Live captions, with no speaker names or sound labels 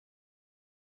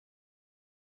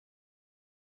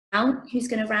Brown, who's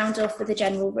going to round off with a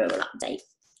general rural update.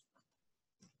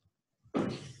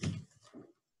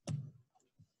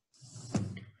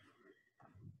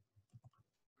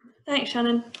 Thanks,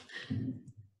 Shannon.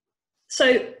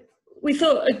 So we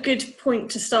thought a good point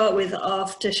to start with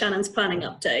after Shannon's planning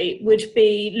update would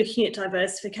be looking at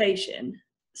diversification.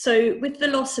 So with the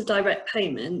loss of direct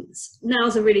payments,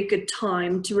 now's a really good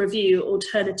time to review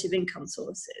alternative income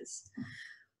sources.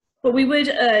 But we would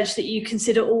urge that you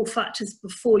consider all factors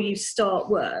before you start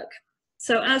work.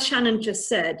 So as Shannon just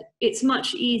said, it's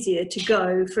much easier to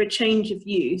go for a change of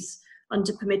use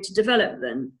under permitted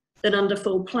development than under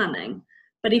full planning.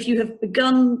 But if you have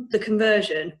begun the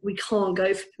conversion, we can't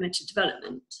go for permitted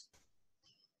development.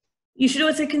 You should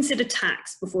also consider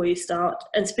tax before you start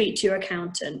and speak to your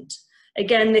accountant.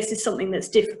 Again, this is something that's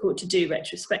difficult to do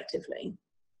retrospectively.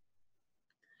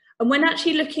 And when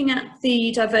actually looking at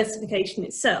the diversification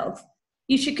itself,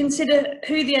 you should consider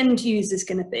who the end user is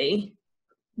going to be,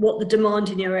 what the demand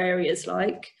in your area is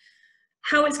like,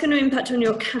 how it's going to impact on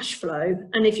your cash flow,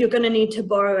 and if you're going to need to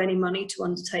borrow any money to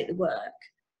undertake the work,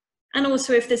 and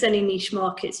also if there's any niche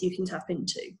markets you can tap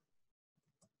into.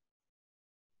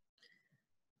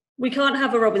 We can't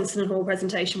have a Robinson Hall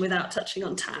presentation without touching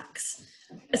on tax,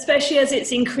 especially as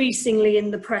it's increasingly in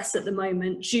the press at the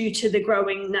moment due to the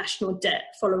growing national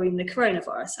debt following the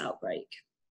coronavirus outbreak.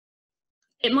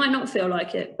 It might not feel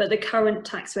like it, but the current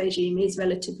tax regime is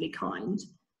relatively kind.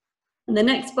 And the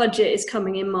next budget is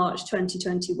coming in March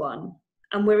 2021,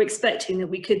 and we're expecting that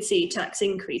we could see tax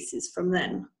increases from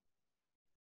then.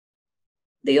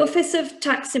 The Office of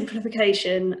Tax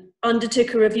Simplification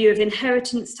undertook a review of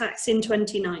inheritance tax in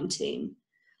 2019,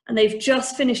 and they've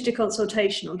just finished a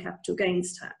consultation on capital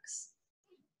gains tax.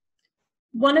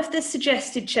 One of the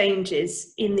suggested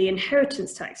changes in the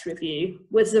inheritance tax review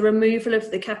was the removal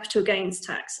of the capital gains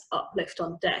tax uplift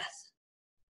on death.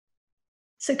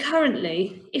 So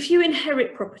currently, if you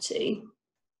inherit property,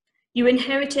 you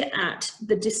inherit it at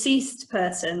the deceased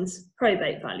person's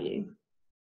probate value.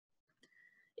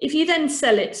 If you then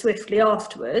sell it swiftly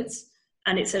afterwards,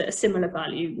 and it's at a similar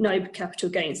value, no capital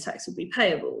gains tax will be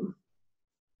payable.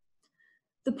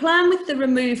 The plan with the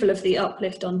removal of the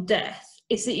uplift on death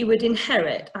is that you would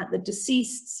inherit at the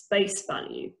deceased's base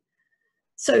value.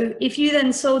 So if you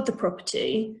then sold the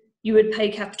property, you would pay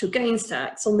capital gains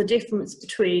tax on the difference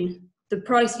between the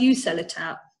price you sell it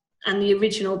at and the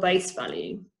original base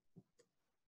value.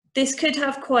 This could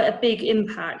have quite a big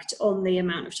impact on the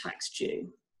amount of tax due.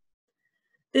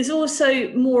 There's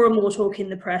also more and more talk in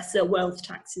the press that wealth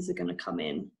taxes are going to come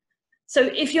in. So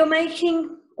if you're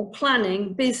making or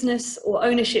planning business or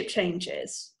ownership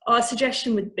changes, our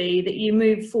suggestion would be that you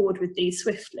move forward with these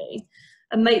swiftly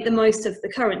and make the most of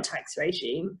the current tax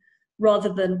regime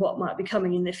rather than what might be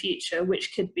coming in the future,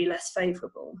 which could be less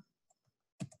favourable.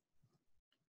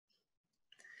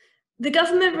 The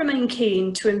government remain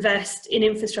keen to invest in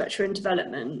infrastructure and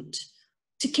development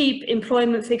to keep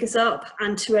employment figures up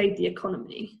and to aid the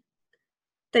economy.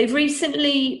 They've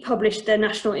recently published their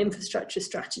National Infrastructure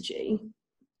Strategy,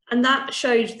 and that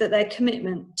showed that their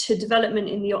commitment to development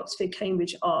in the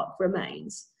Oxford-Cambridge arc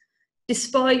remains,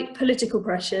 despite political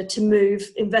pressure to move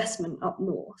investment up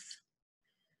north.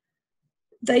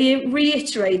 They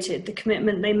reiterated the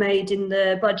commitment they made in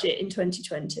the budget in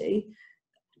 2020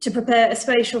 to prepare a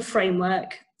spatial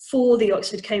framework for the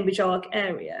Oxford-Cambridge arc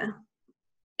area,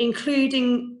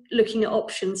 including looking at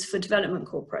options for development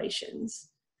corporations.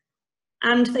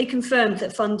 And they confirmed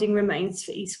that funding remains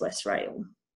for East West Rail.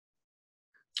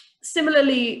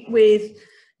 Similarly, with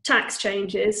tax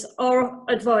changes, our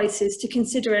advice is to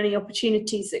consider any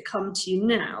opportunities that come to you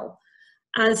now,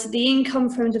 as the income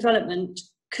from development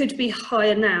could be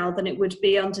higher now than it would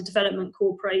be under development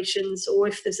corporations or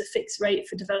if there's a fixed rate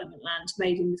for development land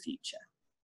made in the future.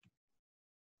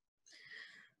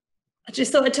 I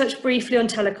just thought I'd touch briefly on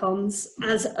telecoms,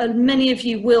 as many of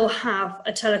you will have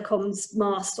a telecoms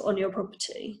mast on your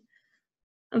property.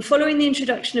 And following the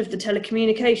introduction of the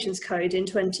Telecommunications Code in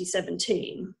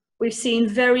 2017, we've seen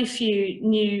very few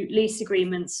new lease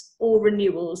agreements or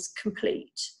renewals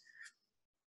complete.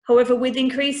 However, with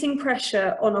increasing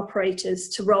pressure on operators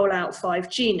to roll out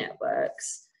 5G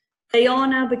networks, they are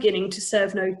now beginning to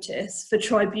serve notice for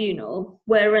tribunal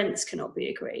where rents cannot be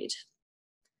agreed.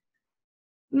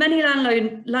 Many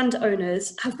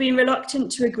landowners have been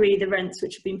reluctant to agree the rents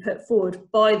which have been put forward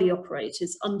by the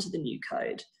operators under the new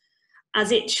code,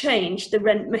 as it changed the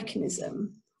rent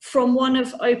mechanism from one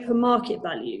of open market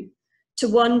value to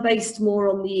one based more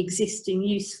on the existing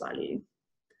use value.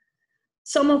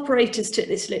 Some operators took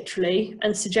this literally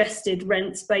and suggested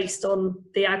rents based on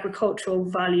the agricultural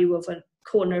value of a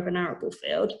corner of an arable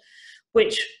field,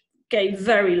 which gave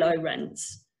very low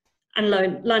rents. and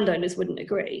landowners wouldn't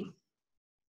agree.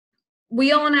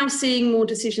 We are now seeing more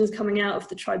decisions coming out of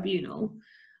the tribunal,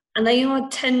 and they are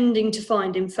tending to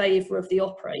find in favour of the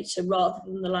operator rather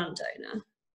than the landowner,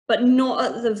 but not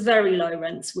at the very low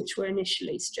rents which were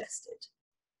initially suggested.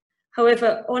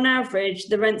 However, on average,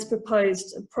 the rents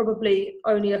proposed are probably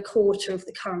only a quarter of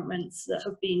the current rents that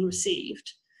have been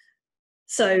received,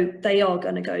 so they are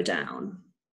going to go down.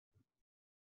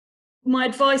 My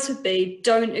advice would be,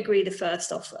 don't agree the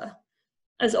first offer,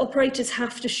 as operators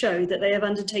have to show that they have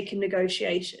undertaken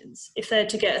negotiations if they're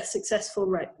to get a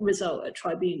successful result at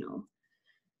tribunal.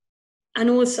 And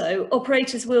also,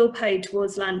 operators will pay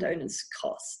towards landowners'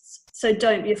 costs, so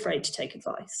don't be afraid to take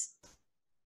advice.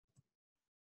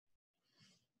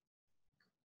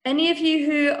 Any of you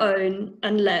who own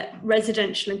and let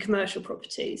residential and commercial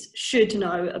properties should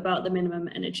know about the minimum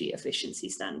energy efficiency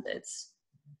standards.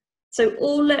 So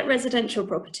all let residential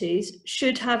properties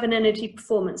should have an energy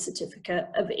performance certificate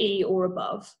of E or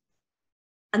above.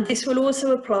 And this will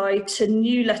also apply to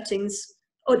new lettings,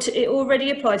 it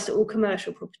already applies to all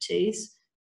commercial properties,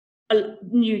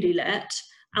 newly let,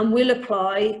 and will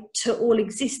apply to all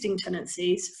existing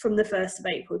tenancies from the 1st of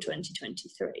April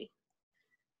 2023.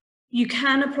 You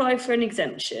can apply for an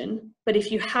exemption, but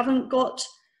if you haven't got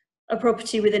a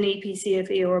property with an EPC of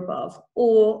E or above,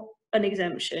 or an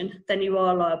exemption, then you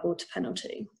are liable to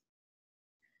penalty.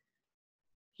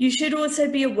 You should also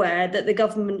be aware that the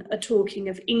government are talking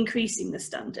of increasing the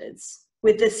standards,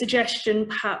 with the suggestion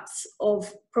perhaps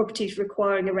of properties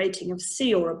requiring a rating of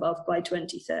C or above by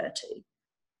 2030.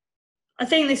 I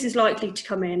think this is likely to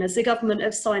come in as the government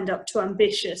have signed up to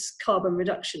ambitious carbon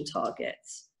reduction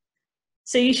targets.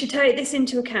 So you should take this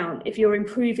into account if you're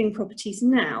improving properties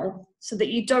now, so that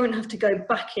you don't have to go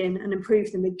back in and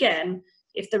improve them again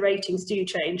if the ratings do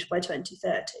change by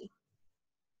 2030.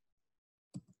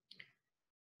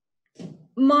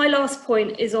 My last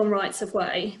point is on rights of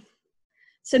way.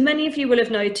 So many of you will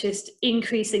have noticed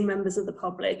increasing members of the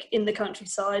public in the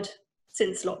countryside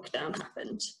since lockdown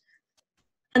happened.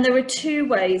 And there are two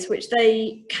ways which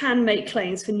they can make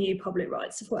claims for new public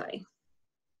rights of way.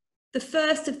 The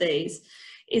first of these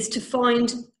is to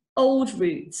find old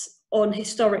routes on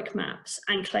historic maps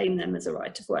and claim them as a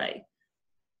right of way.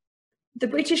 The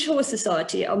British Horse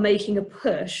Society are making a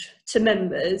push to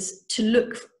members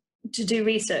to do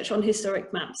research on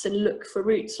historic maps and look for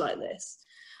routes like this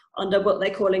under what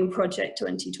they're calling Project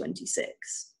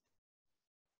 2026.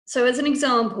 So as an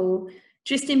example,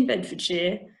 just in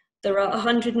Bedfordshire, there are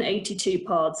 182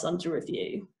 paths under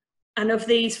review. And of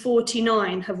these,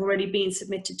 49 have already been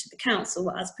submitted to the council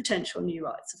as potential new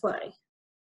rights of way.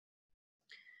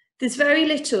 There's very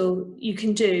little you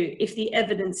can do if the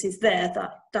evidence is there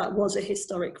that that was a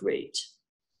historic route.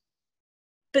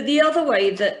 But the other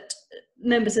way that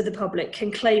members of the public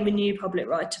can claim a new public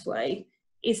right of way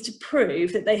is to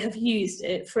prove that they have used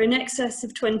it for in excess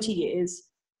of 20 years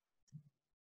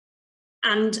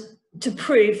and to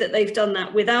prove that they've done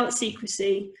that without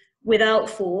secrecy, without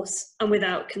force, and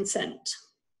without consent.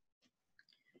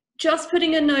 Just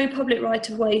putting a no public right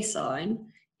of way sign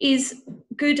is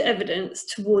good evidence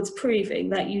towards proving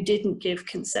that you didn't give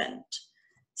consent.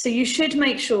 So you should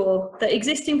make sure that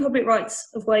existing public rights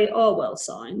of way are well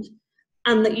signed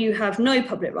and that you have no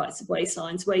public rights of way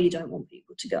signs where you don't want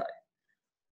people to go.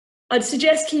 I'd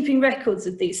suggest keeping records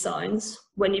of these signs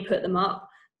when you put them up,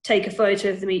 take a photo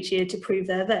of them each year to prove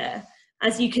they're there,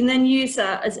 as you can then use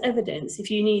that as evidence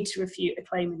if you need to refute a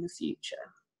claim in the future.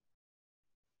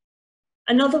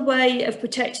 Another way of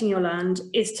protecting your land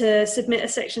is to submit a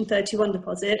Section 31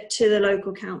 deposit to the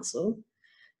local council.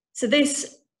 So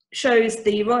this shows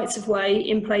the rights of way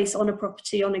in place on a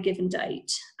property on a given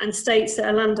date and states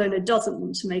that a landowner doesn't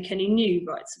want to make any new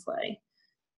rights of way.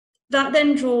 That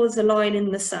then draws a line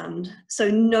in the sand, so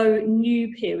no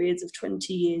new periods of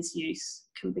 20 years use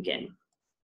can begin.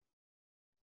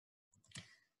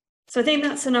 So I think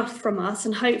that's enough from us,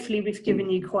 and hopefully we've given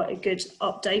you quite a good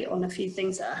update on a few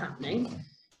things that are happening.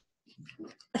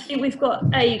 I think we've got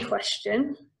a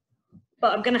question,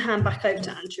 but I'm going to hand back over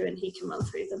to Andrew and he can run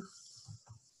through them.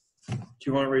 Do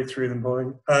you want to read through them,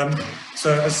 Polly?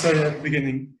 So as I said at the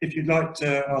beginning, if you'd like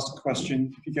to ask a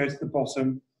question, if you go to the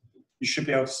bottom, you should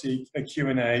be able to see a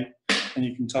Q&A and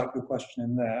you can type your question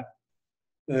in there.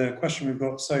 The question we've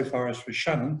got so far is for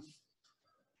Shannon.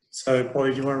 So,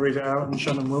 Polly, do you want to read it out and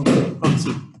Shannon will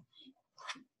answer?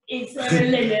 Is there a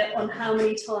limit on how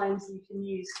many times you can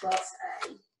use Class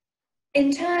A?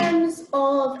 In terms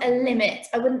of a limit,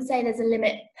 I wouldn't say there's a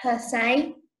limit per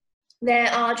se.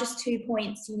 There are just 2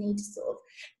 points you need to sort of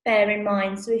bear in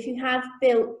mind. So if you have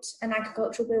built an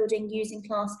agricultural building using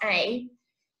Class A,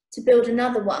 to build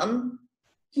another one,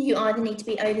 you either need to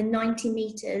be over 90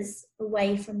 metres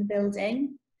away from the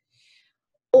building,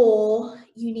 or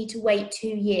you need to wait 2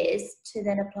 years to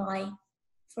then apply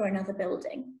for another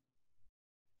building.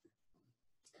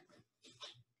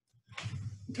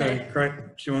 Okay, great.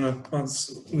 Do you want to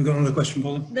answer? We've got another question,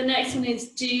 Polly. The next one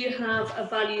is, do you have a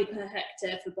value per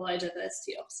hectare for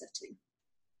biodiversity offsetting?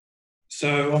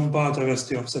 So on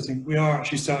biodiversity offsetting, we are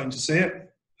actually starting to see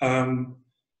it.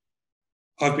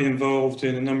 I've been involved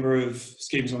in a number of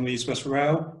schemes on the East West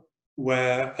Rail,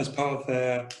 where as part of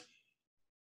their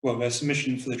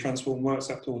submission for the Transport and Works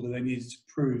Act order, they needed to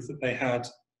prove that they had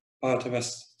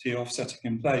biodiversity offsetting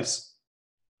in place.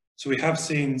 So we have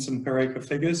seen some per acre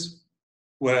figures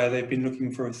where they've been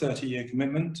looking for a 30-year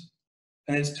commitment,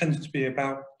 and it's tended to be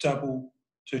about double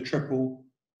to triple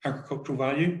agricultural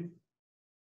value,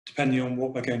 depending on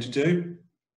what we're going to do.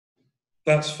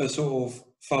 That's for sort of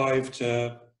 5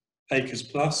 to acres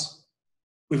plus.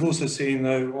 We've also seen,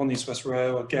 though, on East West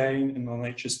Rail again and on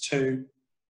HS2,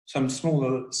 some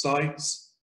smaller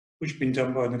sites which have been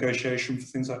done by negotiation for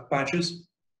things like badgers,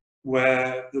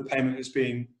 where the payment has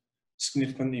been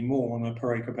significantly more on a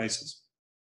per acre basis.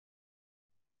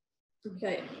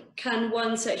 Okay, can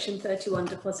one Section 31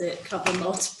 deposit cover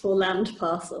multiple land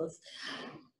parcels?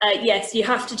 Yes, you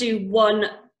have to do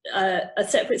a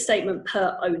separate statement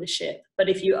per ownership, but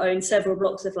if you own several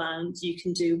blocks of land, you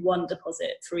can do one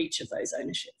deposit for each of those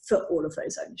ownership, for all of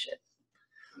those ownership.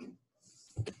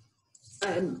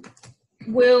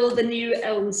 Will the new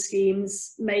ELM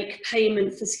schemes make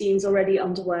payment for schemes already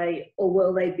underway, or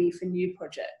will they be for new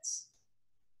projects?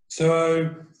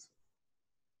 So,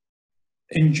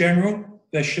 in general,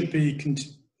 there should be,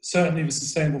 certainly the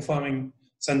sustainable farming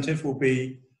incentive will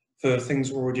be for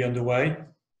things already underway.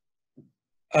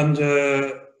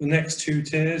 Under the next 2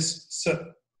 tiers,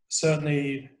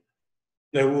 certainly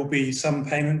there will be some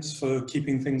payments for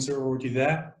keeping things that are already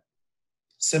there,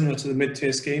 similar to the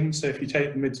mid-tier scheme. So if you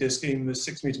take the mid-tier scheme with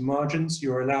 6 metre margins,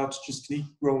 you're allowed to just keep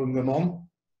rolling them on.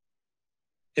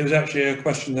 It was actually a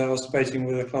question that I was debating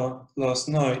with a client last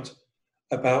night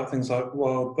about things like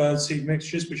wild bird seed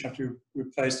mixtures, which have to be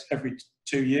replaced every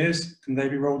 2 years. Can they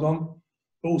be rolled on?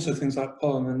 But also things like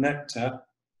pollen and nectar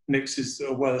mixes that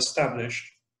are well established.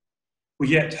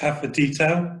 We're yet to have the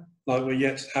detail, like we're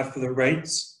yet to have for the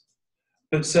rates.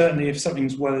 But certainly if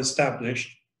something's well established,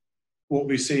 what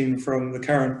we've seen from the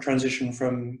current transition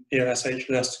from ELS,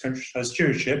 HLS to countryside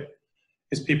stewardship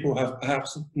is people have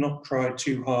perhaps not tried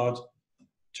too hard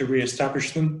to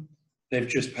re-establish them. They've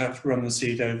just perhaps run the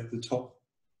seed over the top.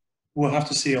 We'll have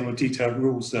to see on the detailed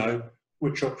rules, though,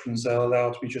 which options they'll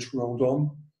allow to be just rolled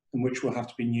on and which will have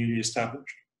to be newly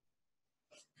established.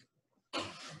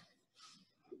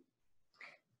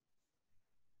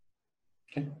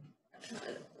 Okay.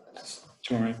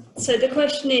 So the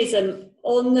question is,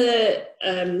 on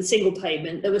the single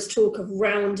payment, there was talk of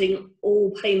rounding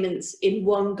all payments in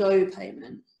one go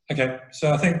payment. Okay,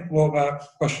 so I think what that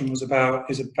question was about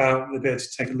is about the ability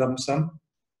to take a lump sum.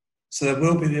 So there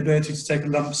will be the ability to take a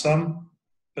lump sum,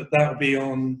 but that will be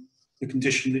on the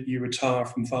condition that you retire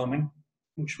from farming,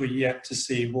 which we're yet to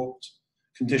see what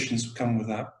conditions will come with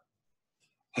that.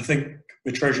 I think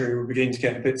the Treasury will begin to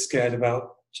get a bit scared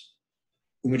about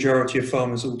the majority of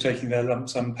farmers all taking their lump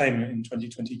sum payment in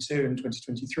 2022 and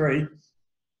 2023,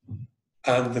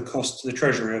 and the cost to the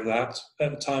Treasury of that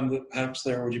at a time that perhaps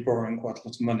they're already borrowing quite a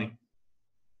lot of money.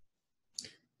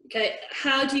 Okay,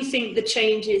 how do you think the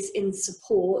changes in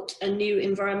support and new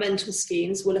environmental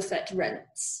schemes will affect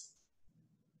rents?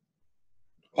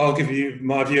 I'll give you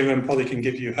my view and Polly can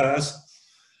give you hers.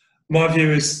 My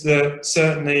view is that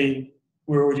certainly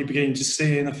we're already beginning to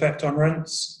see an effect on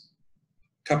rents.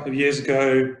 A couple of years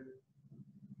ago,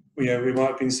 we might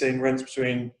have been seeing rents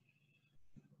between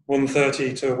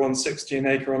 130 to 160 an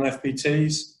acre on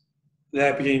FBTs.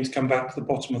 They're beginning to come back to the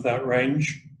bottom of that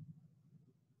range.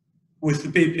 With the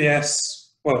BPS,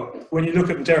 well, when you look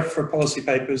at the Derbyshire policy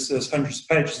papers, there's hundreds of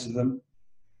pages of them.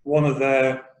 One of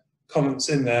their comments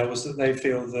in there was that they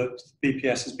feel that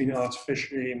BPS has been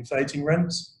artificially inflating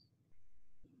rents.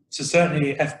 So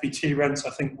certainly FBT rents, I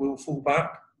think, will fall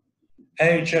back.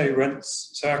 AHA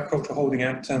rents, so agricultural holding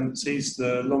out tenancies,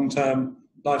 the long-term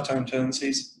lifetime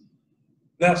tenancies,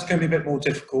 that's going to be a bit more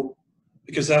difficult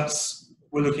because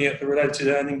we're looking at the related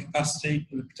earning capacity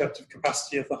and the productive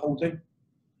capacity of the holding.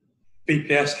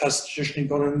 BPS has traditionally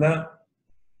gone in there,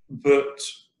 but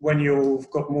when you've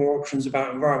got more options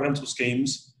about environmental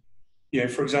schemes,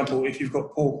 for example, if you've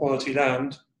got poor quality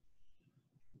land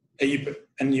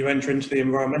and you enter into the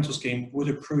environmental scheme, would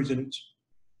a prudent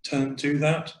tenant do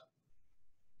that?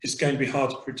 It's going to be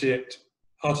harder to predict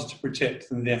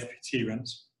than the FBT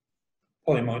rents.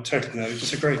 Polly might totally though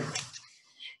disagree.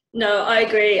 No, I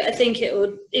agree. I think it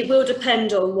will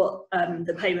depend on what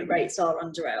the payment rates are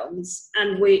under ELMS,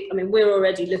 and we're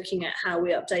already looking at how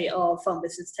we update our farm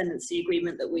business tenancy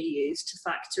agreement that we use to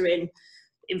factor in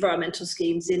environmental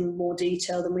schemes in more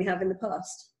detail than we have in the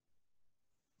past.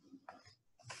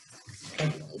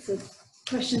 It's a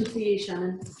question for you,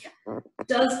 Shannon.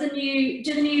 Do the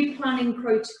new planning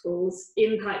protocols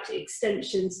impact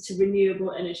extensions to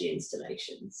renewable energy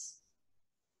installations?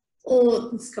 Or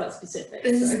it's quite specific.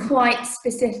 This is quite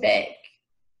specific.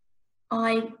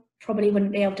 I probably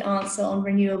wouldn't be able to answer on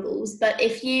renewables, but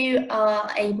if you are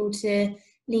able to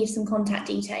leave some contact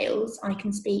details, I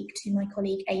can speak to my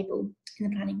colleague Abel in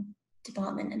the planning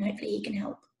department, and hopefully he can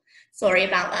help. Sorry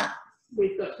about that.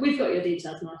 We've got your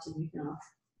details, Martin. You can ask.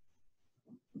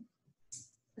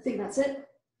 I think that's it.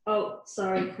 Oh,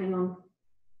 sorry. Hang on.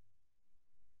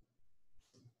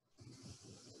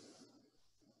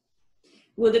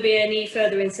 Will there be any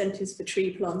further incentives for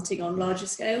tree planting on larger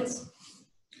scales?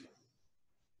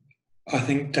 I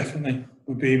think definitely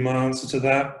would be my answer to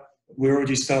that. We're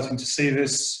already starting to see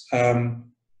this. So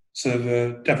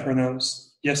the DEFRA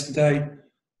announced yesterday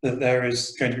that there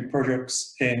is going to be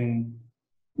projects in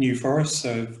new forests,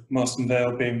 so Marston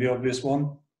Vale being the obvious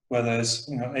one, where there's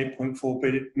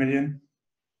 8.4 million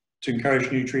to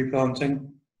encourage new tree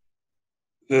planting.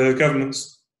 The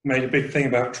government's made a big thing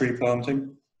about tree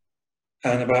planting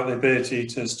and about the ability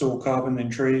to store carbon in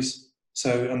trees.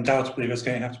 So undoubtedly there's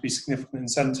going to have to be significant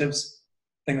incentives.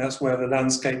 I think that's where the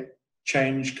landscape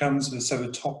change comes. So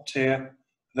the top tier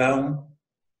of elm,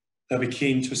 they'll be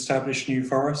keen to establish new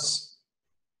forests.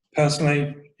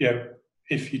 Personally,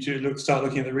 if you start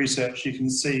looking at the research, you can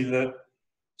see that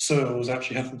soils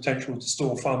actually have the potential to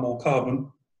store far more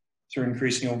carbon through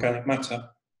increasing organic matter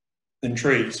than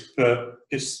trees, but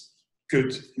it's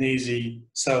good and easy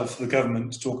sell for the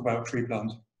government to talk about tree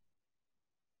planting.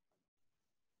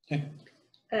 Okay.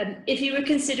 If you were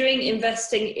considering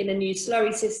investing in a new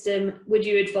slurry system, would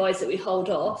you advise that we hold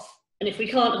off? And if we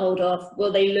can't hold off,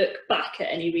 will they look back at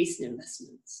any recent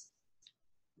investments?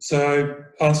 So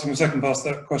answering the second part of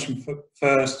that question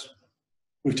first,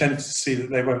 we've tended to see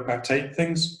that they won't backdate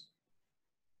things.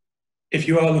 If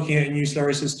you are looking at a new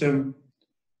slurry system,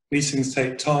 these things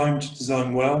take time to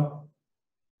design well.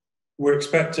 We're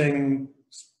expecting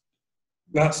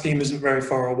that scheme isn't very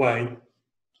far away.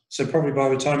 So probably by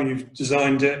the time you've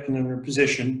designed it and in a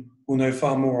position, we'll know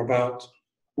far more about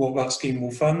what that scheme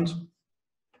will fund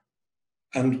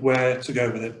and where to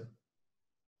go with it.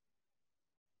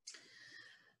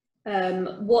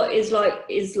 What is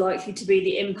likely to be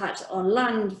the impact on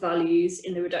land values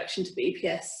in the reduction to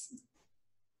BPS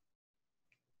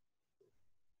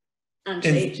and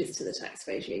changes to the tax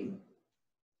regime?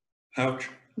 Ouch.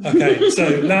 Okay, so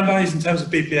land values in terms of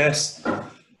BPS,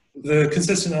 the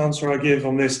consistent answer I give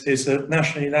on this is that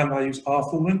nationally land values are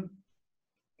falling,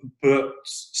 but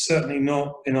certainly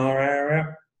not in our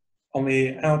area. On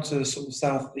the outer sort of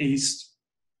southeast,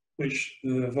 which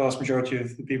the vast majority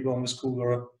of the people on this call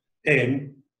are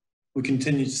in, we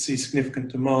continue to see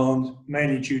significant demand,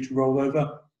 mainly due to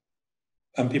rollover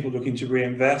and people looking to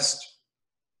reinvest.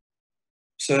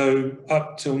 So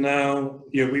up till now,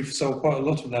 we've sold quite a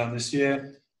lot of land this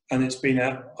year, and it's been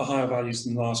at a higher values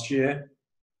than last year,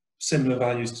 similar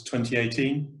values to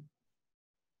 2018.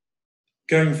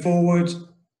 Going forward,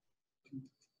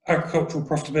 agricultural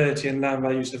profitability and land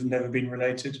values have never been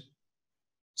related,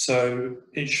 so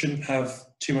it shouldn't have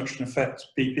too much an effect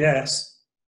on BPS.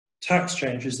 Tax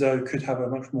changes, though, could have a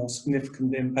much more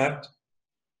significant impact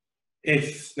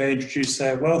if they introduce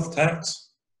their wealth tax.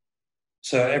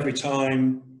 So every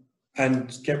time,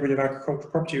 and get rid of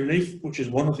agricultural property relief, which is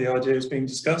one of the ideas being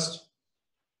discussed,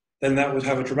 then that would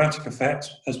have a dramatic effect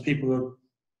as people are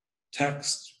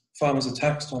taxed, farmers are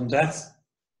taxed on death.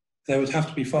 There would have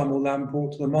to be far more land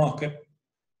brought to the market,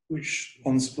 which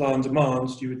on supply and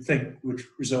demand you would think would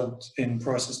result in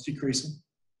prices decreasing.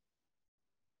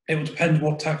 It will depend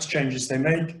what tax changes they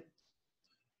make.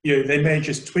 They may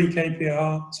just tweak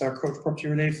APR, so agricultural property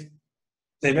relief.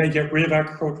 They may get rid of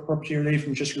agricultural property relief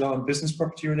and just rely on business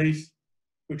property relief,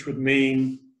 which would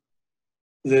mean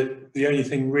that the only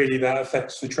thing really that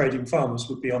affects the trading farmers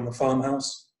would be on the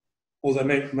farmhouse, or they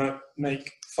may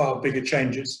make far bigger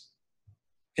changes.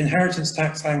 Inheritance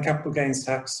tax and capital gains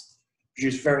tax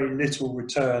produce very little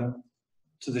return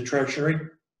to the Treasury,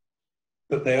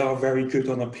 but they are very good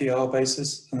on a PR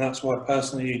basis, and that's why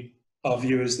personally our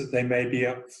view is that they may be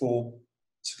up for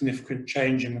significant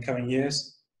change in the coming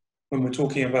years. When we're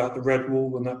talking about the red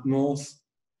wall and up north,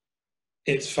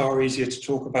 it's far easier to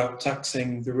talk about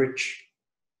taxing the rich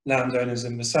landowners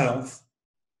in the south,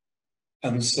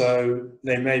 and so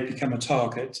they may become a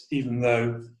target, even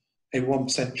though a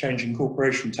 1% change in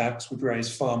corporation tax would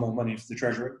raise far more money for the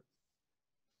Treasury.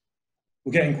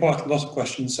 We're getting quite a lot of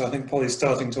questions, so I think Polly's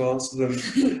starting to answer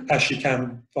them as she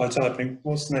can by typing.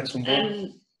 What's the next one, Paul?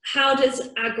 How does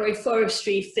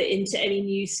agroforestry fit into any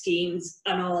new schemes,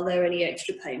 and are there any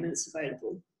extra payments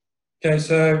available? Okay,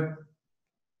 so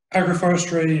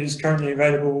agroforestry is currently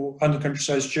available under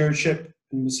countryside stewardship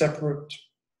in the separate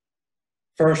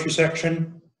forestry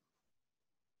section.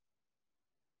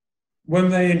 When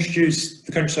they introduced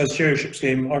the countryside stewardship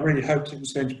scheme, I really hoped it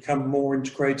was going to become more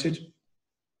integrated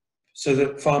so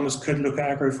that farmers could look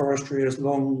at agroforestry as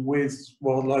along with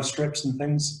wildlife strips and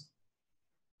things.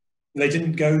 They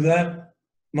didn't go there.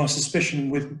 My suspicion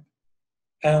with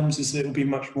elms is that it will be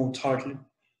much more tightly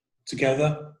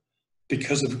together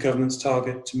because of the government's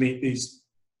target to meet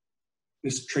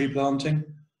this tree planting,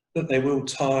 that they will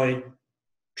tie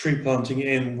tree planting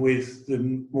in with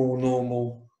the more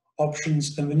normal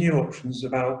options and the new options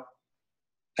about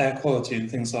air quality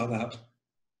and things like that.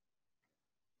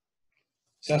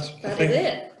 That is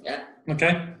it, yeah.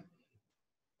 Okay.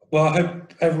 Well, I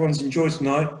hope everyone's enjoyed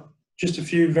tonight. Just a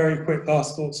few very quick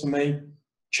last thoughts from me.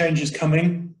 Change is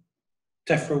coming.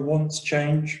 DEFRA wants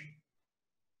change.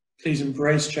 Please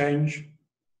embrace change.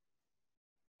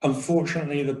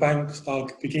 Unfortunately, the banks are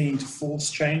beginning to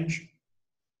force change.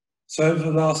 So over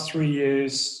the last 3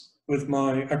 years, with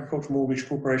my Agricultural Mortgage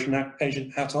Corporation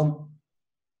agent hat on,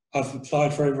 I've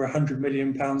applied for over £100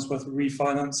 million worth of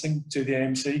refinancing to the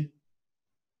AMC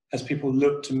as people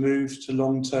look to move to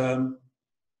long-term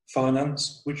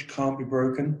finance, which can't be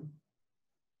broken.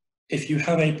 If you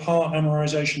have a part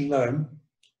amortization loan,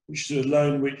 which is a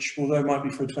loan which, although it might be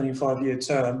for a 25-year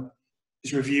term,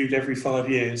 is reviewed every 5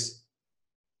 years,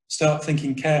 start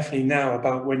thinking carefully now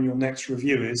about when your next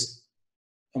review is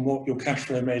and what your cash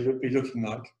flow may be looking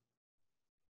like.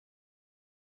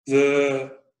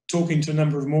 Talking to a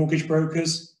number of mortgage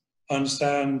brokers, I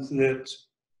understand that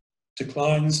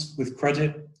declines with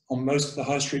credit on most of the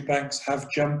high street banks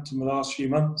have jumped in the last few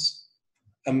months,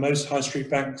 and most high street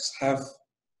banks have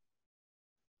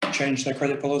changed their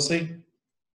credit policy.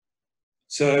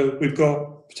 So we've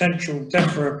got potential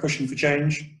DEFRA pushing for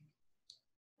change.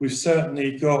 We've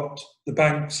certainly got the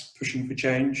banks pushing for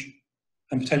change,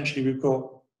 and potentially we've got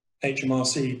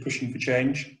HMRC pushing for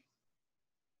change.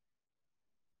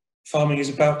 Farming is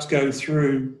about to go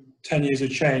through 10 years of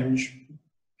change,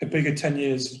 a bigger 10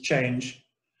 years of change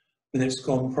than it's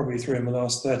gone probably through in the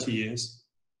last 30 years.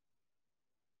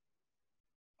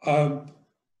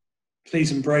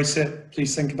 Please embrace it.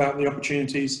 Please think about the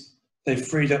opportunities. They've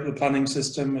freed up the planning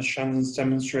system, as Shannon's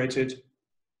demonstrated.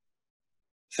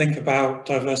 Think about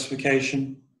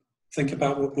diversification. Think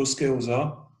about what your skills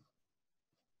are.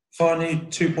 Finally,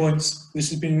 2 points. This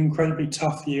has been an incredibly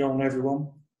tough year on everyone.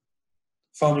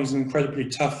 Farming is an incredibly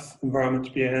tough environment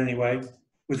to be in anyway.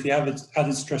 With the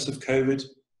added stress of COVID,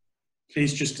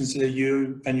 please just consider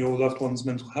you and your loved ones'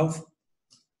 mental health.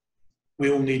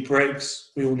 We all need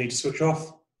breaks. We all need to switch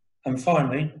off. And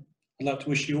finally, I'd like to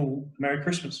wish you all a Merry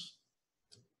Christmas.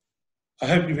 I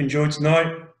hope you've enjoyed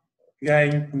tonight.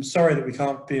 Again, I'm sorry that we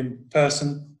can't be in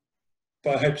person,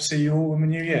 but I hope to see you all in the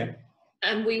new year.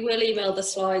 And we will email the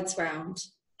slides round,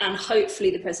 and hopefully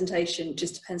the presentation,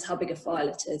 just depends how big a file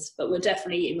it is, but we'll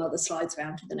definitely email the slides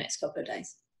round in the next couple of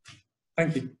days.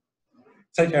 Thank you.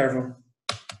 Take care, everyone.